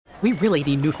We really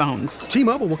need new phones.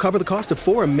 T-Mobile will cover the cost of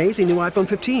 4 amazing new iPhone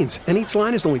 15s, and each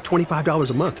line is only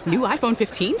 $25 a month. New iPhone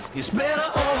 15s? It's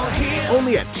better over here.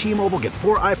 Only at T-Mobile, get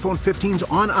 4 iPhone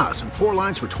 15s on us and 4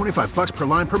 lines for $25 per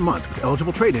line per month with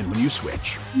eligible trade-in when you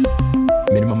switch.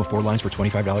 Minimum of 4 lines for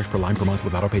 $25 per line per month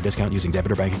with autopay discount using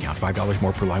debit or bank account. $5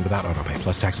 more per line without autopay,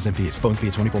 plus taxes and fees. Phone fee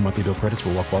at 24 monthly bill credits for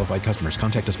well-qualified customers.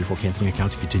 Contact us before canceling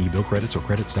account to continue bill credits or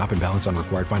credit stop and balance on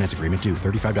required finance agreement due.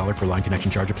 $35 per line connection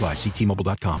charge applies. See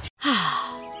T-Mobile.com.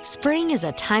 Spring is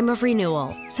a time of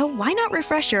renewal, so why not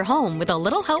refresh your home with a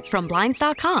little help from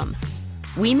Blinds.com?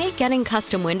 We make getting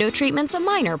custom window treatments a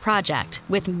minor project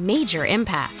with major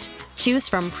impact. Choose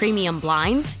from premium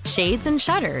blinds, shades, and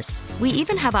shutters. We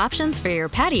even have options for your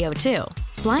patio, too.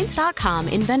 Blinds.com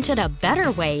invented a better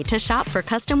way to shop for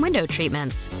custom window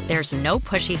treatments. There's no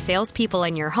pushy salespeople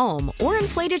in your home or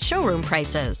inflated showroom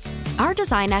prices. Our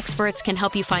design experts can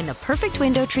help you find the perfect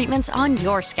window treatments on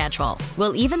your schedule.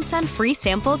 We'll even send free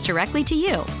samples directly to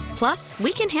you. Plus,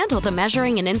 we can handle the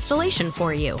measuring and installation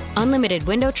for you. Unlimited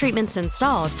window treatments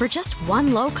installed for just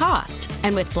one low cost.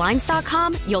 And with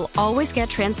Blinds.com, you'll always get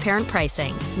transparent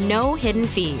pricing. No hidden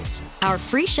fees. Our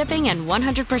free shipping and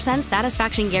 100%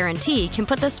 satisfaction guarantee can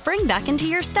put the spring back into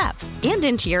your step and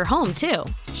into your home, too.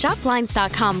 Shop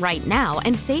Blinds.com right now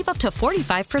and save up to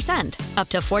 45%. Up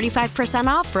to 45%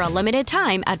 off for a limited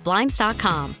time at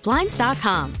Blinds.com.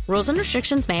 Blinds.com. Rules and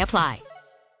restrictions may apply.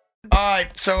 All right,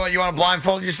 so you want to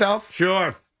blindfold yourself?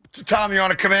 Sure. Tom, you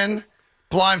want to come in?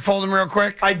 Blindfold him real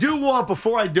quick? I do want,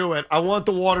 before I do it, I want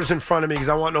the waters in front of me because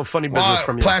I want no funny business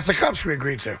from you. Plastic cups we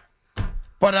agreed to.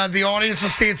 But the audience will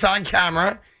see it's on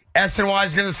camera. SNY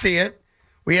is going to see it.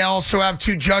 We also have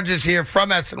 2 judges here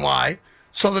from SNY,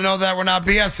 so they know that we're not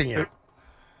BSing you.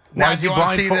 Why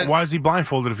is he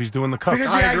blindfolded if he's doing the cup?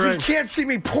 Because he can't see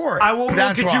me pour it. I will look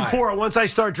at you pour it. Once I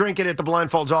start drinking it, the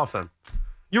blindfold's off then.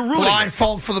 You're ruining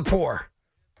blindfold for the pour.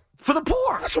 For the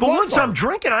pour. But once I'm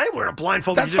drinking, I ain't wearing a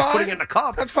blindfold. You're just putting it in a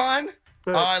cup. That's fine.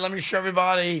 All right, let me show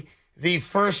everybody the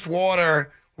first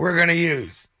water we're going to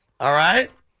use. All right?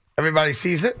 Everybody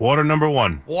sees it? Water number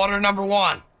 1. Water number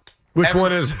 1. Which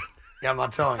one is it? Yeah, I'm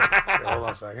not telling you. Okay, hold on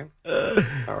a second.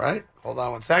 All right. Hold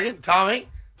on 1 second. Tommy,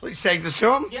 please take this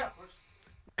to him. Yeah, of course.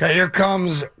 Okay, here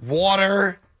comes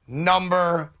water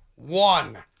number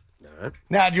 1. All right.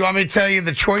 Now, do you want me to tell you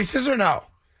the choices or no?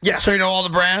 Yeah. So you know all the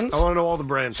brands? I want to know all the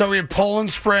brands. So we have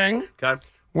Poland Spring. Okay.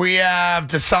 We have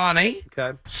Dasani.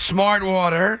 Okay. Smart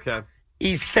Water. Okay.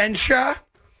 Essentia.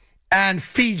 And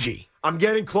Fiji. I'm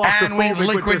getting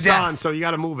claustrophobic with this on, so you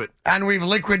got to move it. And we've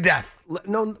Liquid Death.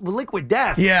 No, Liquid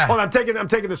Death? Yeah. Hold on, I'm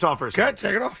taking this off first. Good,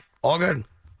 take it off. All good.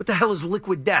 What the hell is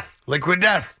Liquid Death? Liquid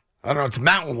Death. I don't know, it's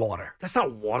mountain water. That's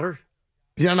not water.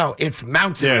 Yeah, no, it's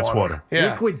mountain water. Yeah, it's water.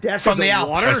 Yeah. Liquid Death from is the Alps.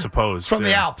 water? I suppose. From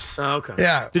the Alps. Oh, okay.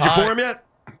 Yeah. Did you pour them yet?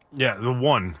 Yeah, the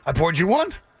 1. I poured you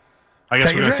 1. I guess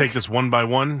Take we're a going to drink. take this one by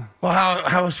one. Well,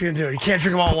 how else are you going to do it? You can't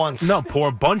drink them all at once. No, pour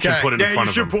a bunch and put it in front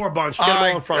of him. Yeah, you should pour a bunch. Get them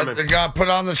all in front of me. Put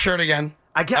on the shirt again.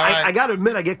 I got to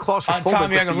admit, I get claustrophobic.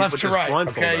 Tommy, with I go the- left with to this right.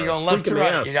 blindfold Okay, on. you're going left to Freaking me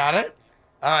right. out. You got it?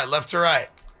 All right, left to right.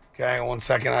 Okay, 1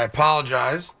 second. I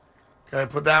apologize. Okay,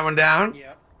 put that one down.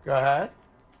 Yep. Go ahead.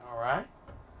 All right.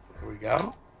 Here we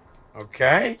go.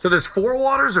 Okay. So there's 4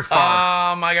 waters or 5?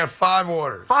 I got 5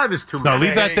 waters. 5 is too many. No,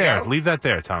 leave that there you there. go. Leave that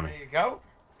there, Tommy. There you go.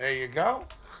 There you go.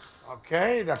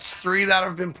 Okay, that's 3 that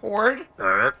have been poured. All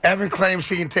right. Evan claims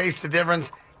he can taste the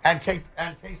difference and taste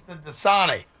the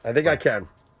Dasani. I think I can.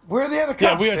 Where are the other cups?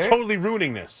 Yeah, we are dude? totally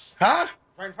ruining this. Huh?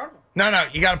 Right in front of him. No,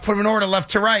 you got to put them in order left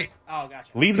to right. Oh,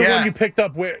 gotcha. Leave the Yeah. one you picked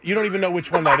up where you don't even know which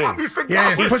one that is.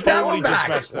 Yeah, He put that totally one just back.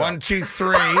 messed up. 1, 2,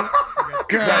 3.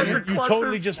 Good. No, you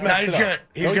totally just No, messed he's it up. good.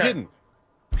 He's no, good. he didn't.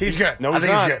 He's good. No, I he's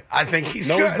think not. he's good. I think he's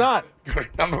No, good. he's not. Good.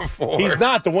 Number 4. He's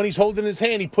not. The one he's holding in his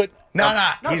hand, he put... No,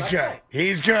 he's good. right.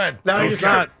 He's good. No, He's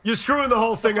not. You're screwing the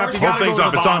whole thing up. You Whole got to go thing's to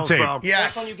up. the It's on bottles, tape. bro. The Yes.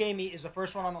 first one you gave me is the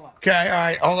first one on the left. Okay, all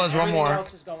right. Hold on, there's one Everything more.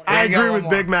 else is going I There you go, agree one with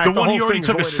more. Big Mac. The one whole you already thing's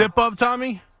took a voided. sip of,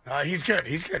 Tommy? He's good.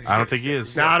 He's good. I don't think he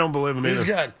is. Nah, I don't believe him either. He's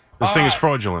good. This All thing is right.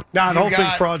 fraudulent. Nah, the You whole thing's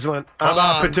got- fraudulent. I'm Hold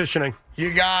not on. petitioning.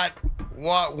 You got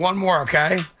one more,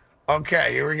 okay?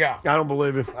 Okay, here we go. I don't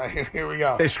believe it. Here we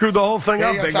go. They screwed the whole thing There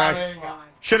up, you go, Big Tommy. Mac. There you go.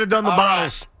 Should have done the All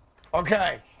bottles. right.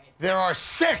 Okay. There are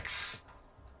 6.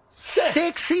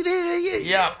 6? He did.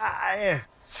 Yeah.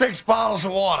 6 bottles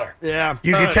of water. Yeah.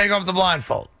 You All can right. take off the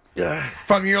blindfold. Yeah.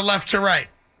 From your left to right.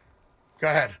 Go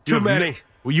ahead. Too many.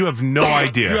 Well, you have no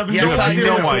idea. You have Yes, no I idea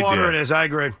do. which no water idea. it is. I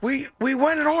agree. We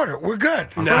went in order. We're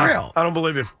good. For Nah, real. I don't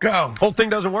believe you. Go. Whole thing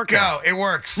doesn't work. now. Go. It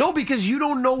works. No, because you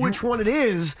don't know which one it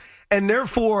is, and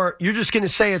therefore you're just going to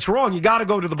say it's wrong. You got to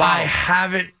go to the bottles. I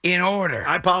have it in order.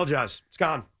 I apologize. It's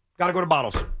gone. Got to go to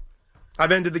bottles.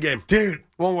 I've ended the game. Dude.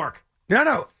 Won't work.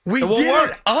 No. We did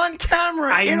it on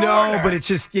camera. I know, but it's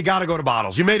just, you got to go to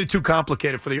bottles. You made it too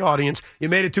complicated for the audience. You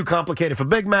made it too complicated for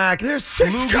Big Mac. There's 6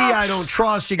 Loogie, cups. I don't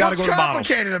trust. You got to go to bottles. What's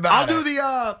complicated about I'll do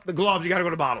the gloves. You got to go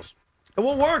to bottles. It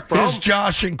won't work, bro. Here's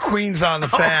Josh in Queens on the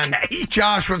fan. Okay.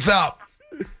 Josh, what's up?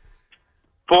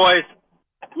 Boys,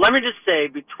 let me just say,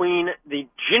 between the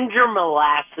ginger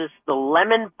molasses, the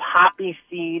lemon poppy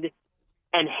seed,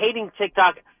 and hating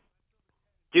TikTok,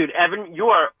 dude, Evan, you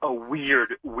are a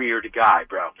weird, weird guy,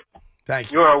 bro.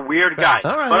 Thank you. You're a weird guy.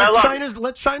 All right,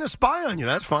 let China spy on you.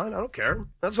 That's fine. I don't care.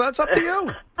 That's up to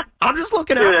you. I'm just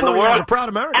looking out for you as a proud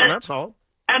American. That's all.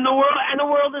 And the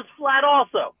world is flat,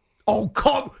 also. Oh,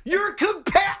 come! You're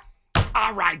comparing.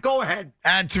 All right, go ahead.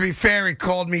 And to be fair, he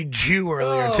called me Jew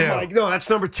earlier, too. No, that's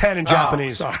number 10 in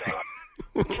Japanese. Sorry.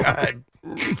 God.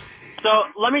 So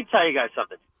let me tell you guys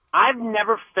something. I've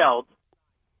never felt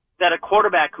that a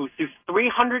quarterback who threw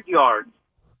 300 yards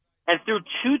and threw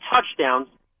 2 touchdowns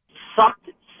sucked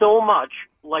so much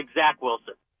like Zach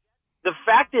Wilson. The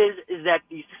fact is that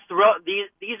these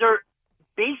are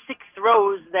basic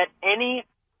throws that any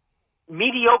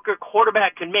mediocre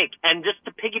quarterback can make. And just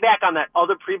to piggyback on that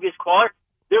other previous caller,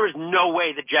 there is no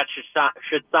way the Jets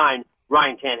should sign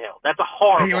Ryan Tannehill. That's a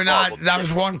horrible. That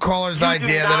was one caller's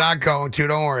idea. They're not going to.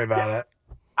 Don't worry about it.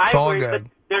 It's all good.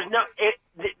 But there's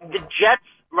the Jets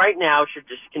right now should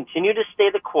just continue to stay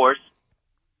the course,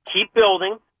 keep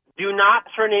building. Do not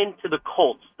turn into the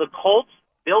Colts. The Colts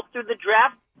built through the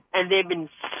draft, and they've been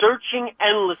searching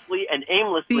endlessly and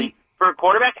aimlessly for a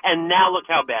quarterback, and now look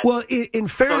how bad. Well, in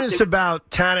fairness about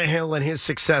Tannehill and his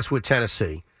success with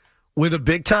Tennessee, with a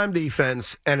big-time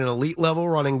defense and an elite-level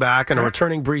running back and a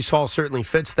returning Breece Hall certainly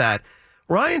fits that,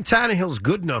 Ryan Tannehill's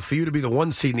good enough for you to be the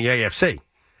 1 seed in the AFC.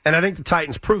 And I think the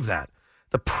Titans prove that.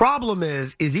 The problem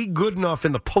is he good enough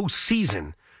in the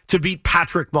postseason to beat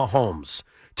Patrick Mahomes,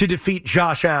 to defeat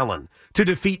Josh Allen, to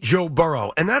defeat Joe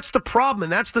Burrow? And that's the problem,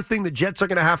 and that's the thing the Jets are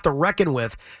going to have to reckon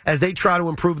with as they try to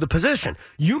improve the position.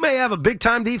 You may have a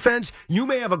big-time defense. You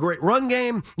may have a great run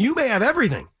game. You may have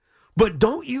everything. But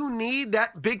don't you need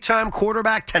that big-time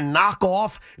quarterback to knock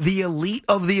off the elite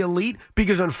of the elite?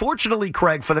 Because unfortunately,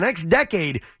 Craig, for the next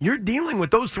decade, you're dealing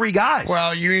with those 3 guys.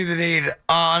 Well, you either need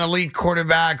an elite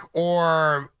quarterback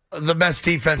or the best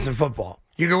defense in football.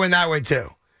 You can win that way, too.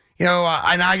 You know,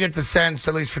 and I get the sense,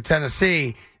 at least for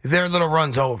Tennessee, their little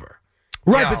run's over.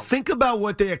 Right, but think about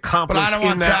what they accomplished but I don't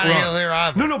want in that Tannehill run. here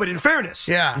either. No, but in fairness,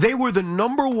 yeah, they were the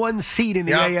number 1 seed in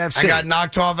the AFC. I got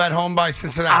knocked off at home by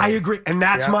Cincinnati. I agree, and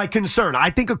that's my concern. I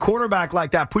think a quarterback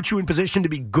like that puts you in position to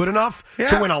be good enough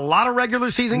to win a lot of regular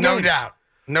season games. No doubt.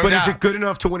 But is it good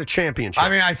enough to win a championship? I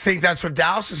mean, I think that's what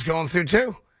Dallas is going through,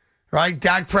 too. Right?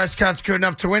 Dak Prescott's good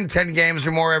enough to win 10 games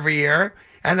or more every year.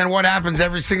 And then what happens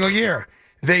every single year?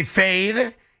 They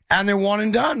fade, and they're one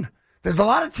and done. There's a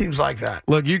lot of teams like that.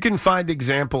 Look, you can find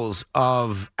examples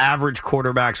of average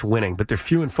quarterbacks winning, but they're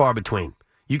few and far between.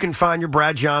 You can find your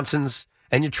Brad Johnsons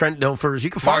and your Trent Dilfers. You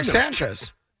can find Mark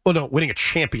Sanchez. Well, no, winning a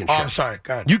championship. Oh, I'm sorry.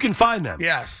 Go ahead. You can find them.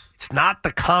 Yes. It's not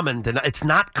the common. It's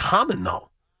not common, though.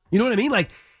 You know what I mean? Like,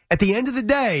 at the end of the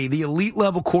day, the elite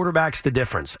level quarterback's the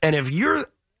difference. And if you're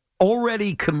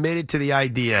already committed to the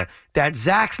idea that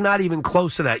Zach's not even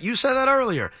close to that. You said that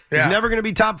earlier. Yeah. He's never going to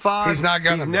be top 5. He's not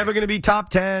going to be. Never going to be top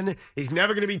 10. He's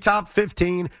never going to be top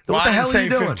 15. Well, what the hell I didn't are you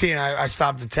say doing? 15. I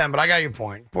stopped at 10, but I got your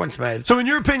point. Point's made. So in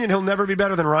your opinion, he'll never be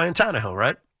better than Ryan Tannehill,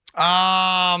 right?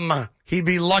 He'd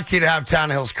be lucky to have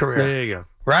Tannehill's career. There you go.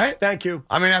 Right? Thank you.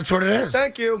 I mean, that's what it is.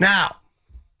 Thank you. Now,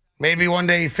 maybe one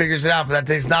day he figures it out, but that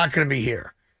day's not going to be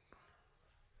here.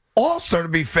 Also, to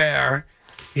be fair,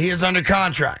 he is under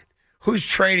contract. Who's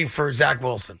trading for Zach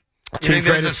Wilson? You think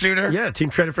there's a suitor? Yeah, team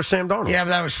traded for Sam Darnold. Yeah,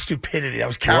 but that was stupidity. That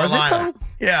was Carolina. Was it, though?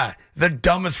 Yeah, the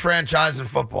dumbest franchise in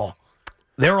football.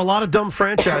 There are a lot of dumb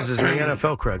franchises in the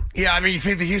NFL, Craig. Yeah, I mean, you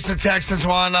think the Houston Texans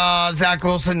want Zach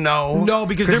Wilson? No. No,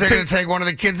 because they're going to take one of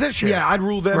the kids this year. Yeah, I'd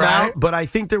rule them out, but I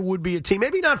think there would be a team,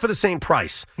 maybe not for the same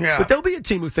price, but there'll be a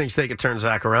team who thinks they could turn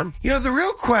Zach around. You know, the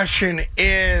real question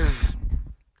is,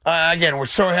 again, we're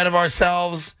so ahead of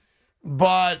ourselves,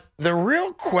 but the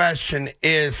real question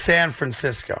is San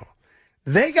Francisco.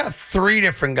 They got 3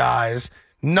 different guys,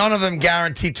 none of them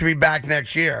guaranteed to be back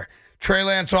next year. Trey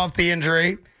Lance off the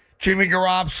injury, Jimmy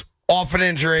Garoppolo's off an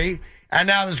injury, and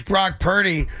now there's Brock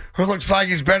Purdy, who looks like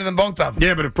he's better than both of them.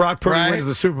 Yeah, but if Brock Purdy wins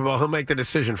the Super Bowl, he'll make the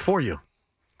decision for you.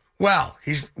 Well,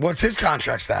 what's his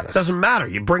contract status? Doesn't matter.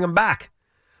 You bring him back.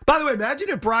 By the way, imagine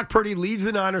if Brock Purdy leads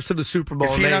the Niners to the Super Bowl.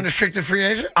 Is he an unrestricted free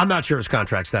agent? I'm not sure his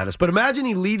contract status, but imagine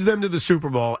he leads them to the Super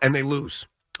Bowl and they lose.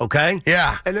 Okay?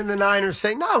 Yeah. And then the Niners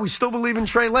say, no, we still believe in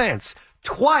Trey Lance.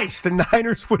 Twice the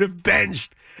Niners would have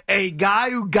benched a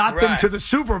guy who got them to the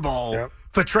Super Bowl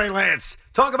for Trey Lance.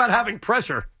 Talk about having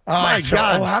pressure. My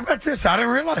God. How about this? I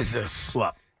didn't realize this.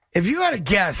 What? If you had to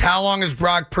guess, how long is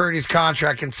Brock Purdy's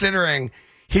contract, considering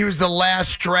he was the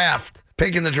last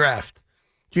pick in the draft?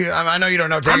 I know you don't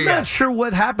know. I'm not sure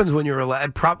what happens when you're like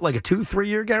a 2-3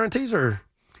 year guarantees, or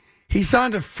he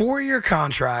signed a 4-year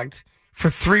contract for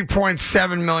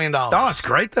 $3.7 million. Oh, that's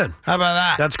great then. How about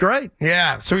that? That's great.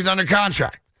 Yeah, so he's under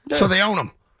contract. Yeah. So they own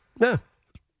him. Yeah.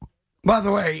 By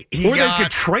the way, they could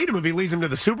trade him if he leads him to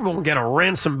the Super Bowl and get a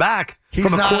ransom back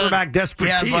from a quarterback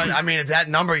desperate team. Yeah, but I mean, at that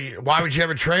number, why would you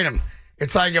ever trade him?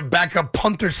 It's like a backup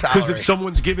punter salary. Because if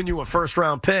someone's giving you a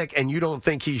first-round pick and you don't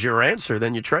think he's your answer,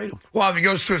 then you trade him. Well, if he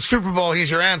goes to a Super Bowl,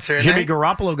 he's your answer. Jimmy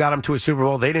Garoppolo got him to a Super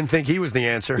Bowl. They didn't think he was the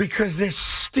answer. Because they're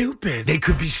stupid. They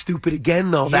could be stupid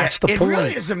again, though. That's the point. It really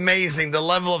is amazing, the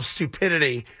level of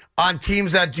stupidity on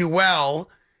teams that do well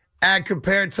and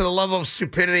compared to the level of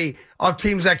stupidity of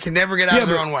teams that can never get out of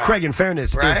their own way. Craig, in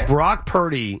fairness, if Brock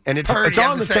Purdy, and it's on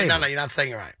the table. No, you're not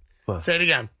saying it right. What? Say it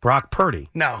again. Brock Purdy.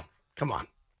 No, come on.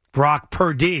 Brock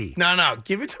Purdy. No,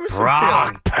 give it to us.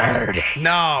 Brock Purdy.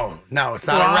 No, it's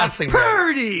not a wrestling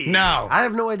Purdy. Band. No. I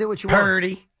have no idea what you want.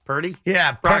 Purdy?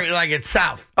 Yeah, Purdy, like it's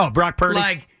South. Oh, Brock Purdy.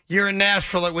 Like you're in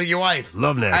Nashville with your wife.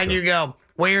 Love Nashville. And you go,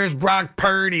 where's Brock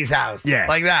Purdy's house? Yeah.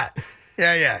 Like that.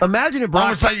 Yeah. Imagine if Brock...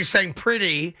 Almost like you're saying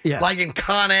pretty, like in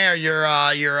Con Air,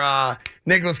 you're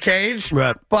Nicolas Cage.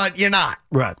 Right. But you're not.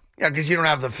 Right. Yeah, because you don't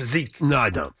have the physique. No,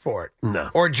 I don't. For it. No.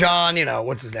 Or John,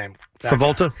 what's his name?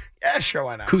 Travolta? Yeah, sure,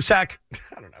 why not? Cusack?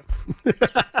 I don't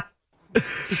know.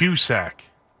 Cusack.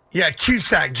 Yeah,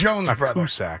 Cusack, Jones' brother.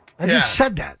 Cusack. I just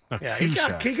said that. Yeah,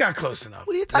 he got close enough.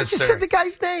 What do you think? I just said the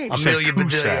guy's name. Amelia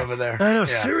Bedelia over there. I know,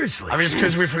 seriously. I mean, just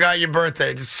because we forgot your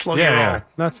birthday, just slow your roll. Yeah.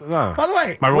 No. By the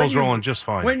way, my roll's rolling just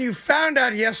fine. When you found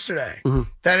out yesterday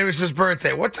that it was his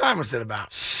birthday, what time was it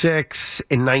about?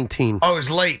 6:19. Oh, it was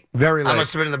late. Very late. I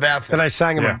must have been in the bathroom. Then I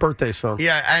sang him a birthday song.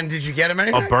 Yeah, and did you get him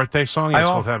anything? A birthday song?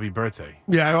 Yes, happy birthday.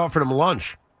 Yeah, I offered him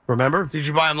lunch. Remember? Did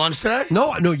you buy him lunch today?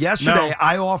 No. Yesterday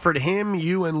I offered him,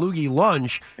 you, and Loogie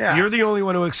lunch. Yeah. You're the only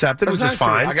one who accepted, which is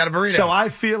fine. I got a burrito. So I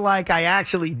feel like I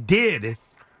actually did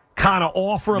kind of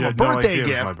offer him a birthday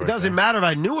gift. It doesn't matter if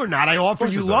I knew or not. I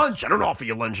offered you lunch. I don't offer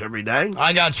you lunch every day.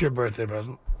 I got you a birthday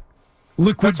present.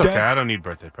 Liquid That's death. okay. I don't need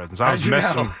birthday presents. I was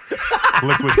messing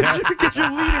liquid death. Because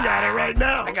you're leading at it right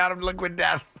now. I got him liquid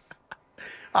death.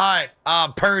 All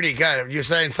right, Purdy. Good. You're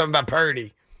saying something about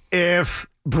Purdy. If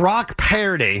Brock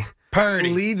Purdy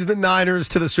leads the Niners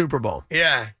to the Super Bowl.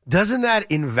 Yeah. Doesn't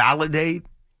that invalidate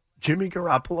Jimmy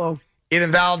Garoppolo? It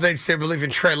invalidates their belief in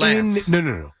Trey Lance.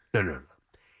 No.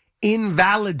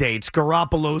 Invalidates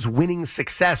Garoppolo's winning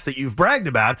success that you've bragged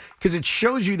about because it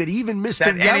shows you that even Mr.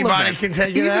 That Relevant, anybody can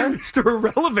take you there? even Mr.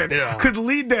 Irrelevant could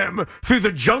lead them through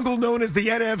the jungle known as the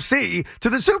NFC to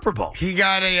the Super Bowl. He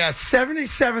got a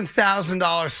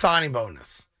 $77,000 signing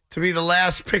bonus to be the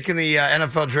last pick in the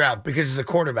NFL draft because he's a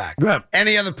quarterback. Right.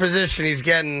 Any other position, he's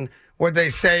getting what they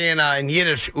say in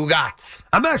Yiddish, ugats.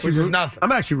 I'm actually nothing.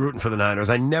 I'm actually rooting for the Niners.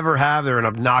 I never have. They're an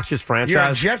obnoxious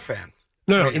franchise. You're a Jet fan.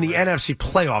 No, in the NFC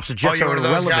playoffs, the Jets you're are one of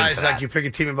those irrelevant guys to that. like you pick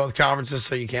a team in both conferences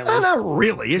so you can't lose? Not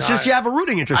really. It's just you have a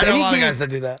rooting interest. I know Any a lot game, of guys that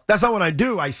do that. That's not what I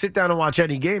do. I sit down and watch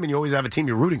any game, and you always have a team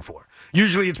you're rooting for.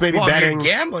 Usually it's maybe betting. If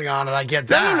you're gambling on it, I get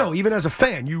that. No. Even as a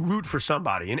fan, you root for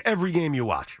somebody in every game you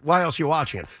watch. Why else are you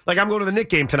watching it? Like I'm going to the Knicks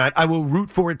game tonight. I will root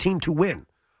for a team to win.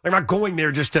 I'm not going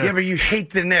there just to... Yeah, but you hate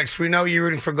the Knicks. We know you're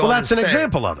rooting for Golden State. Well, that's State. an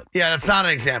example of it. Yeah, that's not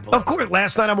an example of course.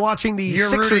 Last night I'm watching the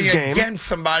Sixers game. You're rooting against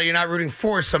somebody. You're not rooting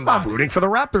for somebody. I'm rooting for the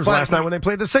Raptors last night when they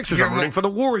played the Sixers. I'm rooting for the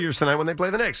Warriors tonight when they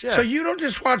play the Knicks. Yeah. So you don't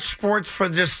just watch sports for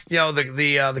just,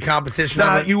 the competition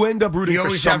of it? You end up rooting for somebody. You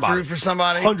always have to root for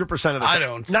somebody? 100% of the time. I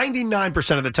don't.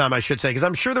 99% of the time, I should say, because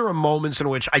I'm sure there are moments in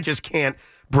which I just can't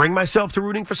bring myself to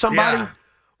rooting for somebody. Yeah.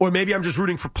 Or maybe I'm just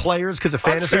rooting for players because of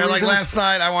fantasy reasons. Like last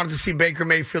night, I wanted to see Baker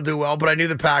Mayfield do well, but I knew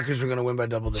the Packers were going to win by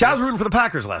double digits. See, I was rooting for the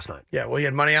Packers last night. Yeah, well, you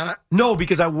had money on it? No,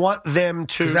 because I want them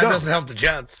to. Because that doesn't help the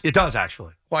Jets. It does,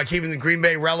 actually. Why, keeping the Green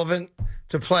Bay relevant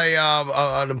to play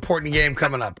an important game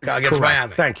coming up against Correct.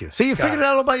 Miami. Thank you. See, you figured it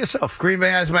out all by yourself. Green Bay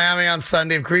has Miami on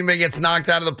Sunday. If Green Bay gets knocked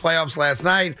out of the playoffs last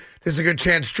night, there's a good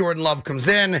chance Jordan Love comes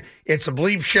in. It's a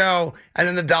bleep show, and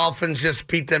then the Dolphins just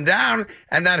beat them down,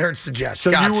 and that hurts the Jets.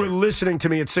 So you were listening to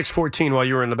me at 6:14 while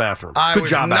you were in the bathroom. I Good was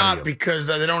job not because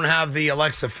they don't have the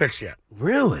Alexa fix yet.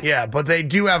 Really? Yeah, but they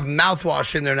do have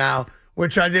mouthwash in there now,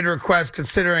 which I did request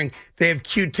considering they have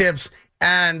Q-tips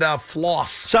and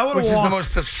floss, which is the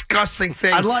most disgusting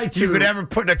thing you could ever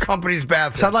put in a company's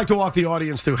bathroom. So I'd like to walk the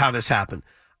audience through how this happened.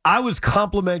 I was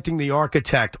complimenting the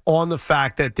architect on the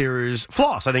fact that there is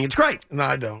floss. I think it's great. No,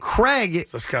 I don't. Craig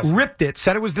ripped it,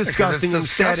 said it was disgusting, and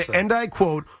said, and I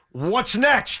quote, "What's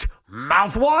next?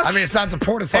 mouthwash? I mean, it's not the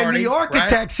Port Authority. And the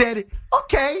architect right? said,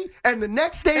 okay. And the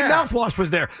next day, mouthwash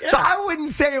was there. Yeah. So I wouldn't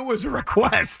say it was a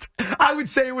request. I would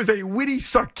say it was a witty,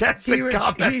 sarcastic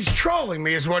comment. He's trolling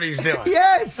me is what he's doing.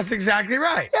 Yes. That's exactly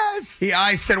right. Yes.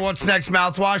 I said, what's next,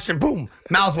 mouthwash? And boom,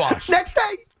 mouthwash. Next day.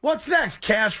 What's next?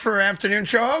 Cash for afternoon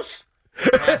show hosts?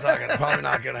 That's probably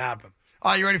not going to happen.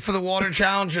 Are you ready for the water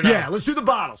challenge? Or no? Yeah, let's do the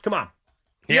bottles. Come on.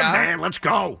 Yeah, man, let's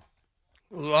go.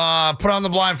 Put on the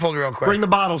blindfold real quick. Bring the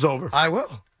bottles over. I will.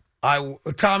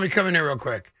 Tommy, come in here real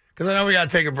quick. Because I know we got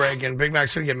to take a break, and Big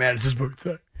Mac's going to get mad. It's his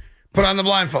birthday. Put on the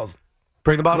blindfold.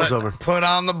 Bring the bottles over. Put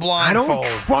on the blindfold. I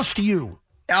don't trust you.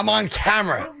 I'm on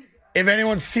camera. If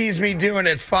anyone sees me doing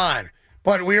it, it's fine.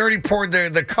 But we already poured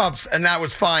the cups, and that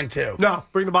was fine, too. No,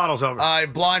 bring the bottles over. All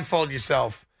right, blindfold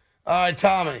yourself. All right,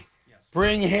 Tommy.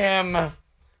 Bring him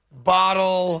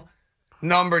bottle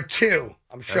number 2.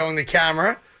 I'm showing the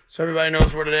camera so everybody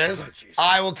knows what it is.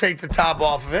 I will take the top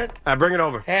off of it. All right, bring it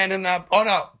over. Hand him that. Oh,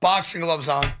 no. Boxing gloves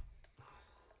on.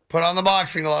 Put on the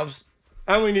boxing gloves.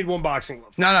 I only need one boxing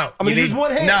glove. No. I'm going to use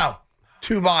one hand. No.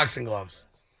 2 boxing gloves.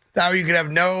 That way you could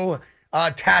have no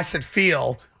tacit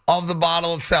feel of the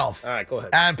bottle itself. All right, go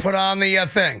ahead. And put on the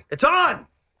thing. It's on.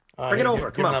 Bring Bring it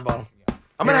over. Come on. That bottle.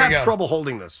 I'm going to have trouble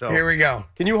holding this. So. Here we go.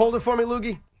 Can you hold it for me,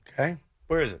 Loogie? Okay.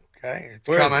 Where is it? Okay, it's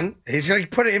coming. He's going to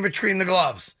put it in between the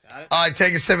gloves. All right,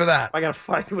 take a sip of that. I got to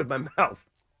find it with my mouth.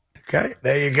 Okay,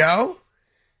 there you go.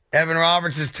 Evan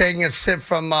Roberts is taking a sip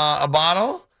from a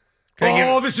bottle.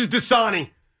 This is Dasani.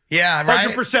 Yeah, right?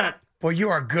 100%. Well, you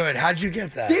are good. How'd you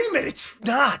get that? Damn it, it's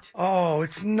not. Oh,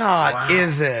 it's not,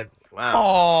 is it? Wow.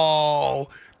 Oh,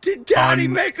 did Daddy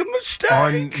make a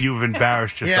mistake? You've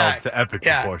embarrassed yourself to epic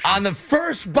proportions. On the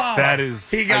first bottle, That is-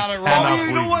 he got I it cannot wrong. You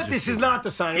know believe what? you This just is did not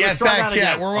Dasani. Yeah, Let's try thanks. that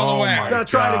again. Yeah, we're well Oh aware. my No,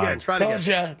 try it God. again. Try it Told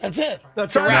again. you. That's it.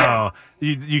 That's a wrap. No,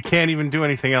 you can't even do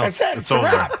anything else. That's it. It's a over.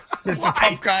 wrap. Mr.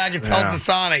 Tough Guy, I can tell Yeah.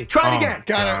 Dasani. Try it again.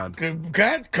 Got it. Go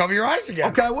ahead. Cover your eyes again.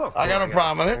 Okay, I will. I got no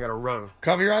problem with I it. got to run.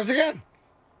 Cover your eyes again.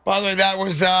 By the way, that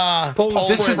was Poland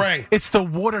This is Spring. it's the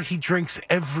water he drinks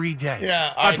every day.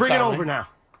 Yeah. I bring it over now.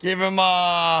 Give him,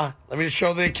 let me just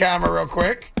show the camera real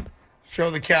quick. Show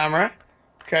the camera.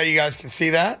 Okay, you guys can see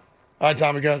that. All right,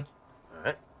 Tommy, good. All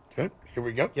right. Good. Here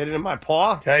we go. Get it in my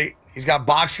paw. Okay, he's got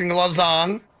boxing gloves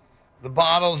on. The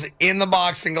bottle's in the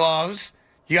boxing gloves.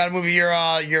 You got to move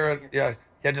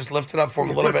just lift it up for him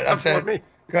a little bit. That's it. Me.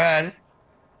 Go ahead.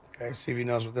 Okay, see if he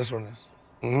knows what this one is.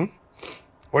 Mm-hmm.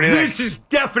 What do you think? This is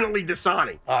definitely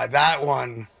Dasani. That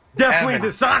one. Definitely Evan,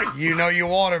 Dasani. You know your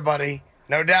water, buddy.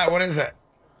 No doubt. What is it?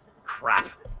 Crap.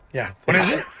 Yeah. What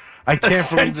is it? I can't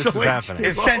believe this is Essentially, happening.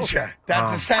 Essentia.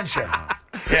 That's Essentia.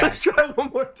 Yeah. Let's try one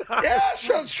more time. Yeah,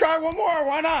 sure. Let's try one more.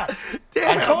 Why not?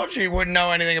 Damn. I told you wouldn't know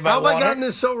anything How about have I water. gotten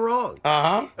this so wrong?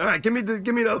 Uh-huh. All right, give me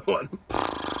another one.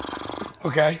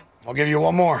 Okay. I'll give you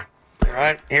one more. All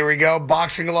right. Here we go.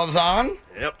 Boxing gloves on.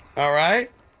 Yep. All right.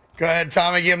 Go ahead,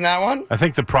 Tommy. Give him that one. I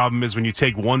think the problem is when you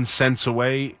take one sense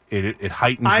away, it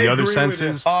heightens I the other agree with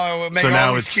senses. Oh, it would make so all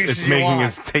now the it's excuses you making want.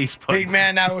 his taste buds. Big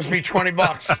man, that was me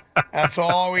 $20. That's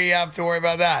all we have to worry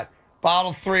about that.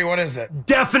 Bottle 3, what is it?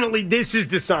 Definitely, this is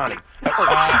Dasani.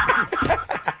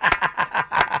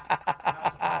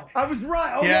 I was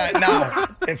right. Oh, Yeah, no,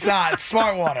 it's not. It's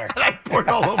smart water. I poured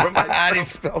all over my And he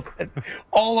spilled it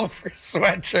all over his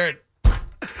sweatshirt.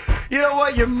 You know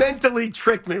what? You mentally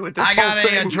tricked me with this I got whole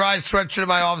a thing. dry sweatshirt in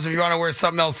my office if you want to wear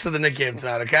something else to the Knicks game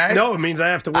tonight, okay? No, it means I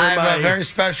have to wear I my... have a very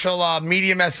special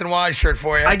medium S&Y shirt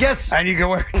for you. I guess- And you can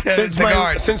wear it to the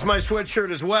garden. Since my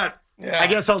sweatshirt is wet, Yeah. I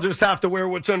guess I'll just have to wear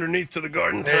what's underneath to the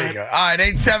garden There you tonight. go. All right,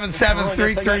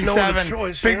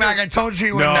 877-337. Big Mac, I told you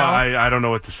you would No, know. I don't know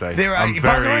what to say. There, I'm by the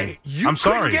very. way, you I'm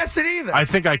couldn't sorry. guess it either. I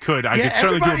think I could. I Yeah, could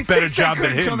certainly do a everybody better thinks they job could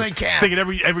than until him. they can't. Thinking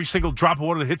every single drop of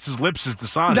water that hits his lips is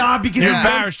Dasani. Nah, because you he-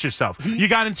 embarrassed yourself. You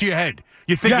got into your head.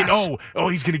 You're thinking, Yes. oh,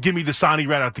 he's going to give me Dasani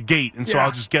right out the gate, and so Yeah.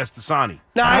 I'll just guess Dasani.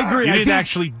 No, I agree. You I didn't think,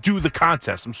 actually do the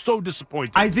contest. I'm so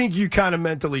disappointed. I think you kind of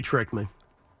mentally tricked me.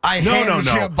 I handed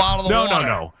you a bottle of water.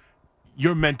 No.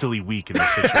 You're mentally weak in this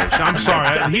situation. I'm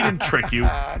sorry. He didn't trick you.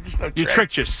 There's no You trick.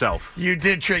 tricked yourself. You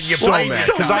did trick. You So played mad.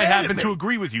 yourself. Because I mad at happen me. to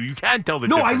agree with you. You can tell the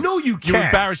No, difference. I know you You can.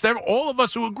 embarrassed all of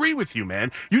us who agree with you,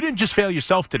 man. You didn't just fail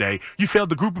yourself today. You failed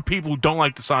the group of people who don't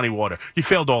like Dasani water. You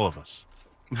failed all of us.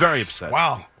 I'm very upset.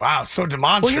 Wow, so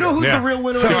demonstrative. Well, you know who's Yeah. the real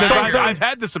winner So of the Because whole I- thing? I've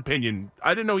had this opinion.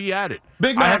 I didn't know he had it.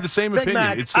 Big I Mac, have the same Big opinion.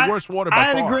 Mac, It's the worst water by I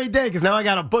had far. a great day because now I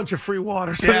got a bunch of free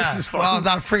water, so Yeah, this is fun. well, it's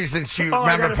not free since you Oh,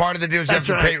 I remember gotta- part of the deal is you have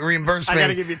that's to pay right. reimburse I me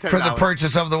gotta give you for the $10.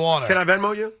 purchase of the water. Can I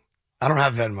Venmo you? I don't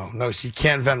have Venmo. No, so you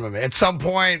can't Venmo me. At some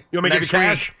point, You want me to give next you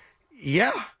cash? week-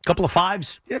 Yeah, Couple of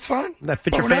fives? yeah, it's fine. That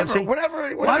fit But your whatever, fancy?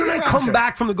 Whatever. Why don't I you're come into.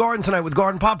 back from the garden tonight with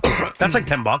garden popcorn? That's like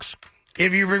 $10.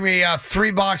 If you bring me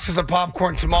 3 boxes of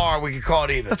popcorn tomorrow, we could call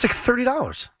it even. That's like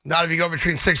 $30. Not if you go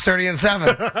between 6:30 and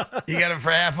 7. You get them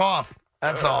for half off.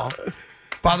 That's all.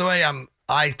 By the way,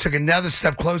 I took another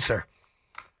step closer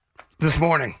this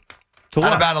morning. To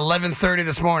what? At about 11:30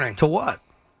 this morning. To what?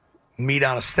 Meat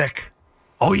on a stick.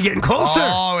 Oh, you're getting closer.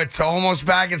 Oh, it's almost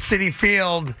back at Citi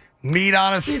Field. Meat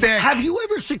on a stick. Have you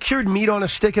ever secured meat on a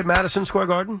stick at Madison Square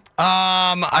Garden?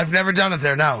 I've never done it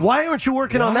there, no. Why aren't you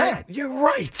working on that? You're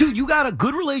right. Dude, you got a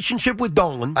good relationship with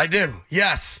Dolan. I do,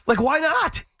 yes. Like, why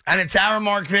not? And it's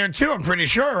Aramark there, too, I'm pretty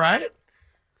sure, right?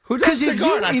 Who does Because the if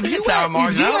Garden? I you, think if it's you, had, Aramark,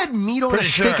 if you no? had meat on Pretty a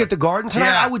sure. stick at the Garden tonight,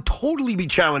 Yeah. I would totally be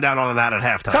chowing down on that at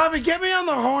halftime. Tommy, get me on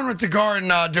the horn with the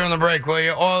Garden during the break, will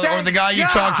you? Or the guy you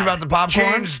God. talked about, the popcorn.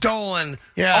 James Dolan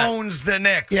owns the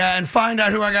Knicks. Yeah, and find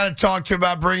out who I got to talk to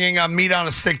about bringing meat on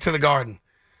a stick to the Garden.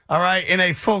 All right? In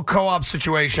a full co-op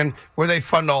situation where they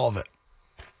fund all of it.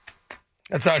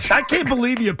 That's how I can't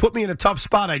believe you put me in a tough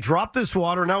spot. I dropped this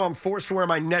water. Now I'm forced to wear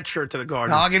my net shirt to the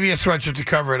Garden. I'll give you a sweatshirt to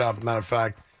cover it up, matter of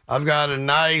fact. I've got a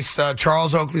nice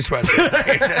Charles Oakley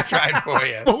sweatshirt. That's right for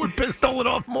you. What would piss Dolan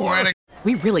off more?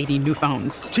 We really need new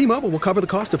phones. T-Mobile will cover the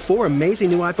cost of 4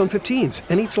 amazing new iPhone 15s,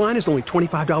 and each line is only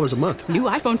 $25 a month. New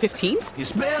iPhone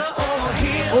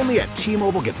 15s? Only at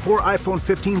T-Mobile, get 4 iPhone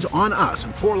 15s on us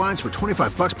and 4 lines for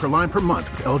 $25 per line per month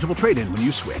with eligible trade-in when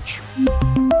you switch.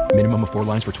 Minimum of 4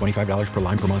 lines for $25 per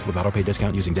line per month with autopay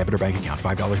discount using debit or bank account.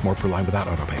 $5 more per line without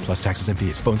autopay, plus taxes and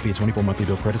fees. Phone fee at 24 monthly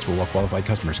bill credits for well-qualified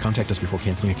customers. Contact us before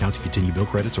canceling account to continue bill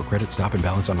credits or credit stop and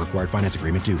balance on required finance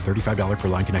agreement due. $35 per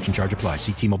line connection charge applies.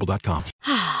 See T-Mobile.com.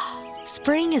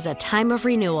 Spring is a time of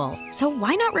renewal, so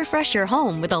why not refresh your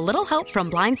home with a little help from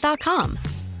Blinds.com?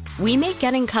 We make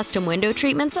getting custom window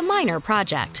treatments a minor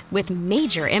project with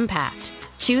major impact.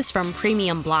 Choose from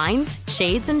premium blinds,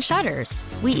 shades, and shutters.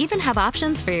 We even have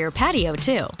options for your patio,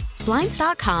 too.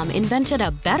 Blinds.com invented a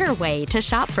better way to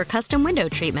shop for custom window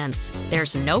treatments.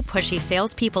 There's no pushy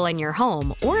salespeople in your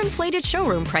home or inflated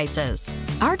showroom prices.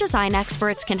 Our design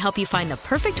experts can help you find the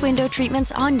perfect window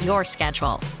treatments on your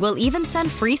schedule. We'll even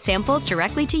send free samples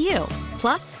directly to you.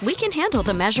 Plus, we can handle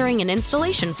the measuring and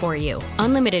installation for you.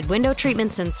 Unlimited window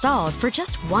treatments installed for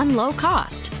just one low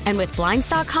cost. And with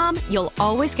Blinds.com, you'll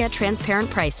always get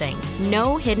transparent pricing.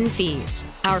 No hidden fees.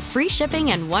 Our free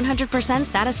shipping and 100%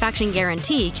 satisfaction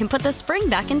guarantee can put the spring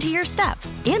back into your step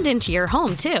and into your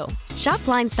home, too. Shop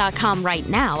Blinds.com right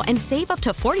now and save up to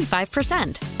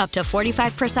 45%. Up to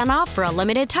 45% off for a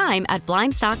limited time at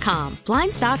Blinds.com.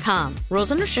 Blinds.com.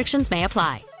 Rules and restrictions may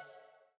apply.